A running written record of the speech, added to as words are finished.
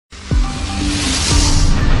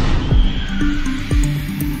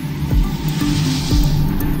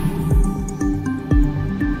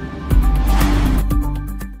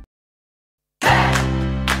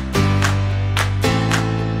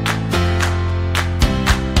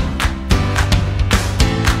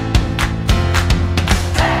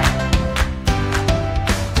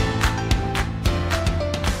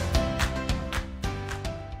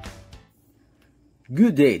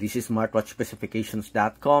Good day, this is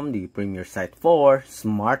SmartwatchSpecifications.com, the premier site for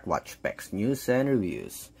smartwatch specs, news, and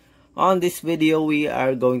reviews. On this video, we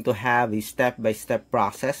are going to have a step-by-step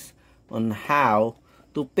process on how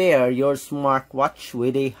to pair your smartwatch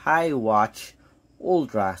with a HiWatch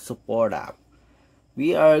Ultra support app.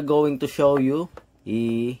 We are going to show you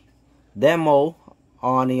a demo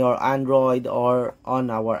on your Android or on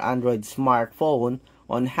our Android smartphone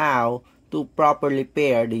on how to properly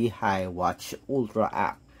pair the HiWatch Ultra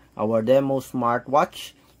app. Our demo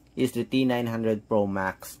smartwatch is the T900 Pro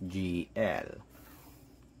Max GL.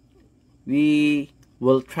 We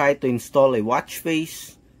will try to install a watch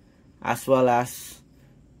face as well as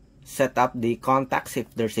set up the contacts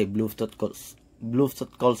if there's a Bluetooth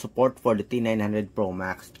call support for the T900 Pro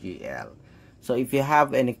Max GL. So if you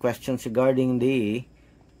have any questions regarding the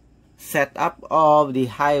setup of the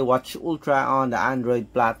HiWatch Ultra on the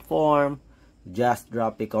Android platform, just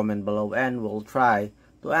drop a comment below and we'll try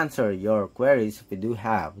to answer your queries if we do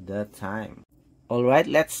have the time. Alright,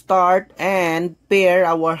 let's start and pair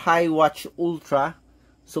our HiWatch Ultra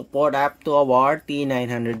support app to our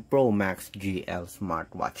T900 Pro Max GL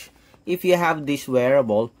smartwatch. If you have this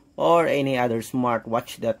wearable or any other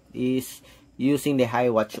smartwatch that is using the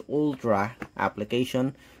HiWatch Ultra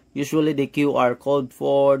application, usually the QR code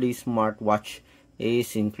for the smartwatch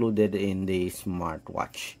is included in the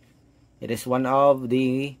smartwatch. It is one of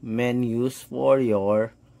the menus for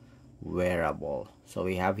your wearable. So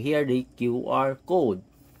we have here the QR code.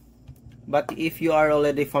 But if you are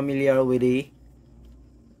already familiar with the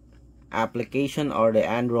application or the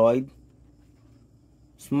Android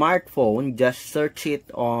smartphone, just search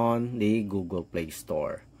it on the Google Play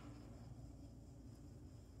Store.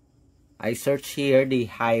 I search here the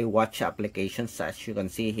HiWatch applications. As you can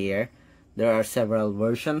see here, there are several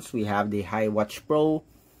versions. We have the HiWatch Pro,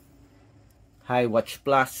 HiWatch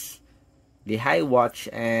Plus, the HiWatch,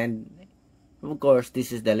 and of course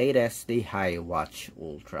this is the latest, the HiWatch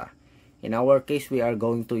Ultra. In our case, we are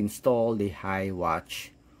going to install the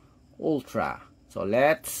HiWatch Ultra. So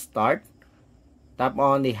let's start. Tap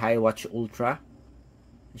on the HiWatch Ultra.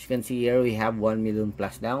 As you can see here, we have 1 million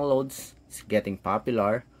plus downloads. It's getting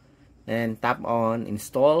popular. And tap on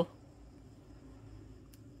install.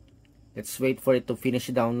 Let's wait for it to finish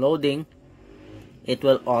downloading. It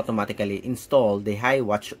will automatically install the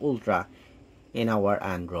HiWatch Ultra in our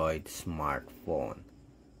Android smartphone.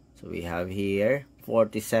 So we have here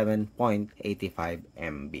 47.85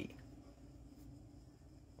 MB.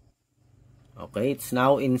 Okay, it's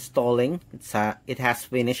now installing. It has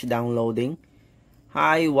finished downloading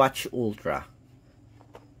HiWatch Ultra.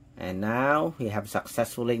 And now we have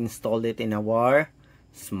successfully installed it in our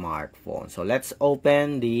smartphone. So let's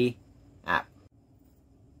open the app.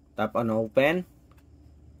 Tap on open.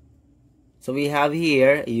 So we have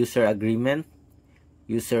here a user agreement,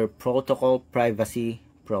 user protocol, privacy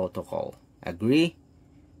protocol. Agree.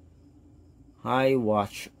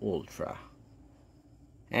 HiWatch Ultra.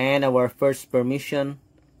 And our first permission,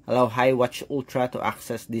 allow HiWatch Ultra to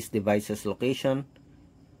access this device's location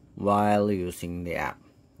while using the app.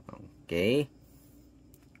 Okay,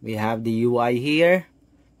 we have the UI here.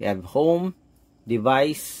 We have home,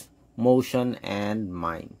 device, motion, and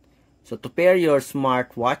mine. So to pair your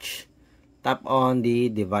smartwatch, tap on the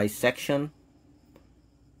device section.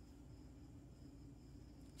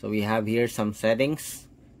 So we have here some settings.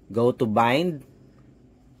 Go to bind.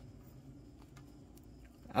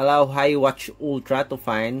 Allow HiWatch Ultra to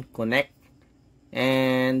find, connect,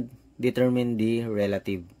 and determine the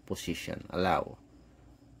relative position. Allow.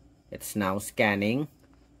 It's now scanning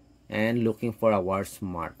and looking for our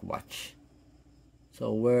smartwatch.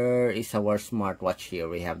 So where is our smartwatch here?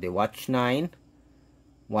 We have the Watch 9,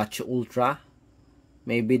 Watch Ultra.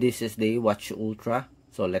 Maybe this is the Watch Ultra.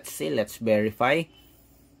 So let's see, let's verify.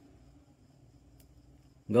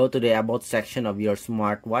 Go to the About section of your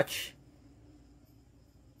smartwatch.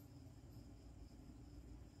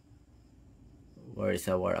 Where is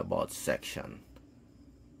our About section?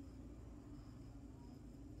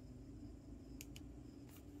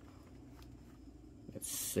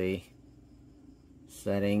 Let's see.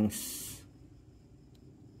 Settings.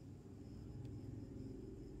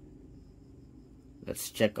 Let's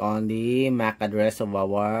check on the MAC address of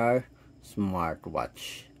our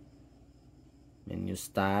smartwatch. Menu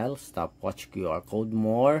style, stopwatch, QR code,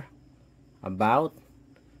 more, about.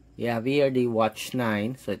 We have here the Watch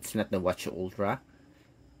 9, so it's not the Watch Ultra.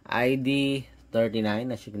 ID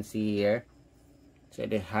 39, as you can see here. So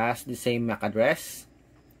it has the same MAC address.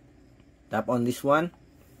 Tap on this one.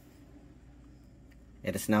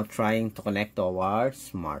 It is now trying to connect to our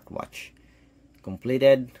smartwatch.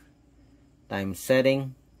 Completed. Time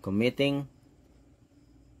setting. Committing.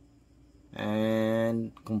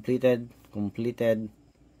 and completed,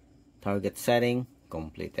 target setting,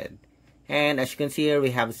 completed. And as you can see here,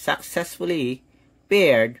 we have successfully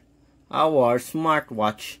paired our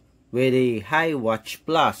smartwatch with a HiWatch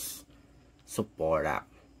Plus support app.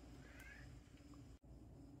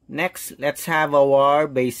 Next, let's have our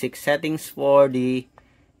basic settings for the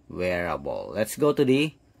wearable. Let's go to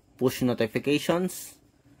the push notifications.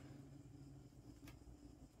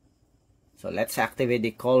 So let's activate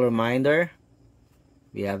the call reminder.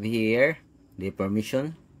 We have here the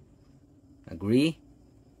permission, agree,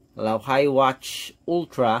 allow HiWatch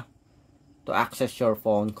Ultra to access your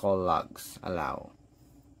phone call logs, allow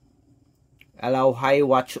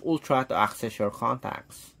HiWatch Ultra to access your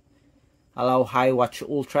contacts, allow HiWatch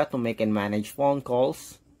Ultra to make and manage phone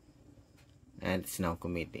calls, and it's now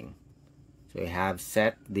committing. So we have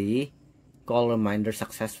set the call reminder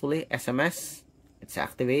successfully, SMS, it's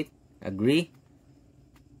activate, agree,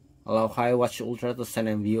 allow HiWatch Ultra to send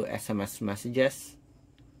and view SMS messages,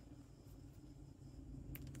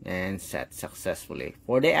 and set successfully.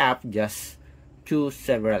 For the app, just choose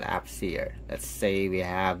several apps here. Let's say we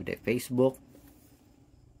have the Facebook,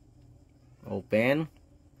 open.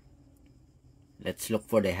 Let's look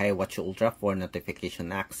for the HiWatch Ultra for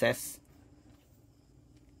notification access,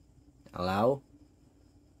 allow,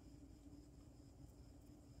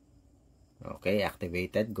 okay,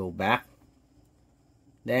 activated, go back.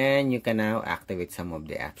 Then you can now activate some of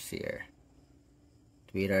the apps here,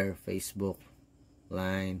 Twitter, Facebook,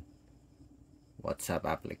 Line, WhatsApp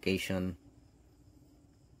application,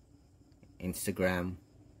 Instagram.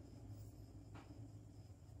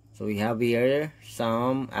 So we have here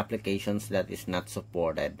some applications that is not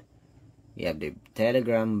supported. We have the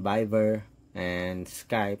Telegram, Viber, and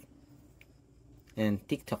Skype, and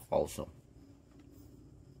TikTok also.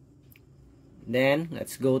 Then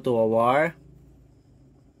let's go to our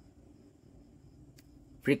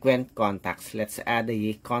frequent contacts. Let's add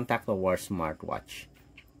a contact to our smartwatch.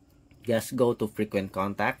 Just go to frequent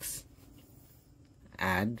contacts,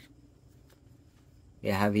 add. We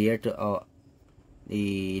have here to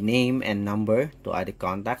the name and number to add the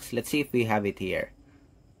contacts. Let's see if we have it here.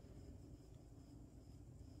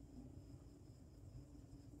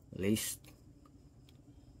 List,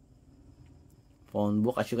 phone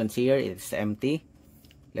book. As you can see here, it's empty.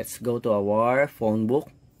 Let's go to our phone book.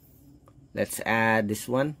 Let's add this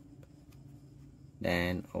one.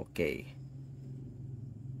 Then okay,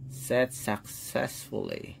 set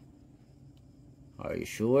successfully. Are you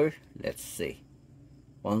sure? Let's see.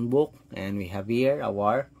 Phone book, and we have here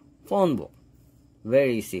our phone book.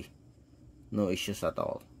 Very easy, no issues at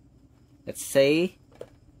all. Let's say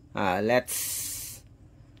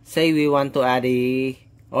we want to add we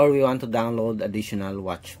want to download additional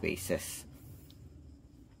watch faces.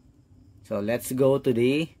 So let's go to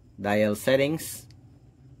the dial settings,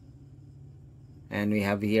 and we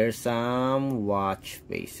have here some watch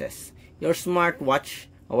faces. Your smartwatch,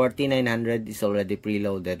 our T900, is already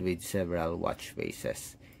preloaded with several watch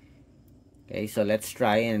faces. Okay, so let's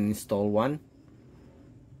try and install one.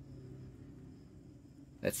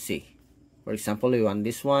 Let's see. For example, we want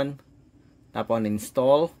this one. Tap on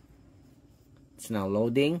install. It's now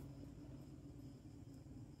loading.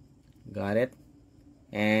 Got it.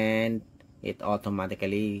 And it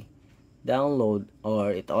automatically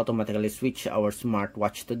switch our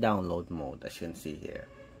smartwatch to download mode, as you can see here.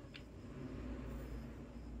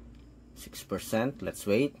 6%. Let's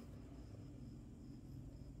wait.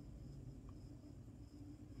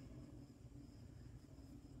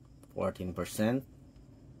 14%.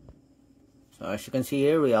 So as you can see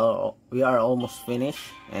here, we are almost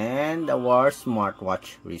finished, and our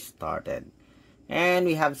smartwatch restarted, and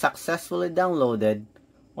we have successfully downloaded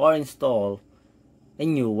or installed a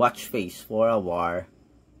new watch face for our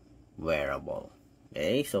wearable.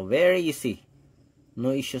 Okay, so very easy,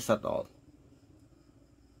 no issues at all.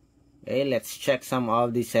 Okay, let's check some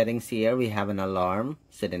of the settings here. We have an alarm,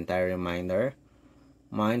 sedentary reminder.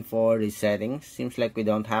 Mine for the settings, seems like we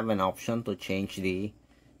don't have an option to change the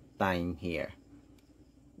time here.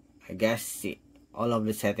 I guess all of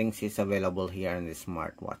the settings is available here in the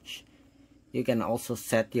smartwatch. You can also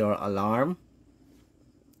set your alarm.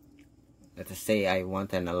 Let's say I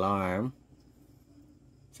want an alarm.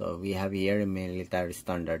 So we have here a military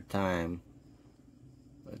standard time.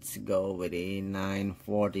 Let's go with a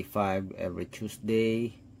 9:45 every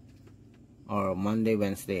Tuesday, or Monday,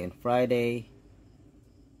 Wednesday, and Friday,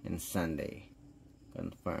 and Sunday.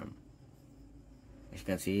 Confirm. As you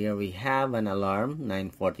can see here, we have an alarm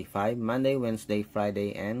 9:45 Monday, Wednesday,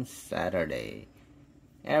 Friday, and Saturday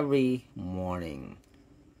every morning.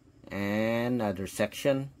 And other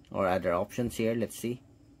section or other options here, let's see.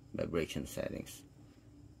 vibration settings.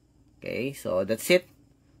 Okay, so that's it.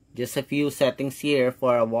 Just a few settings here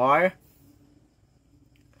for our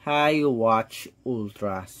HiWatch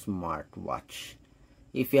Ultra smartwatch.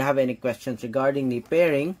 If you have any questions regarding the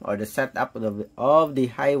pairing or the setup of the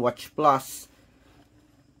HiWatch Plus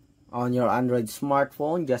on your Android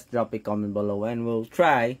smartphone, just drop a comment below and we'll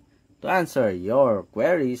try to answer your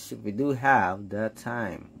queries if we do have the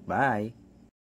time. Bye!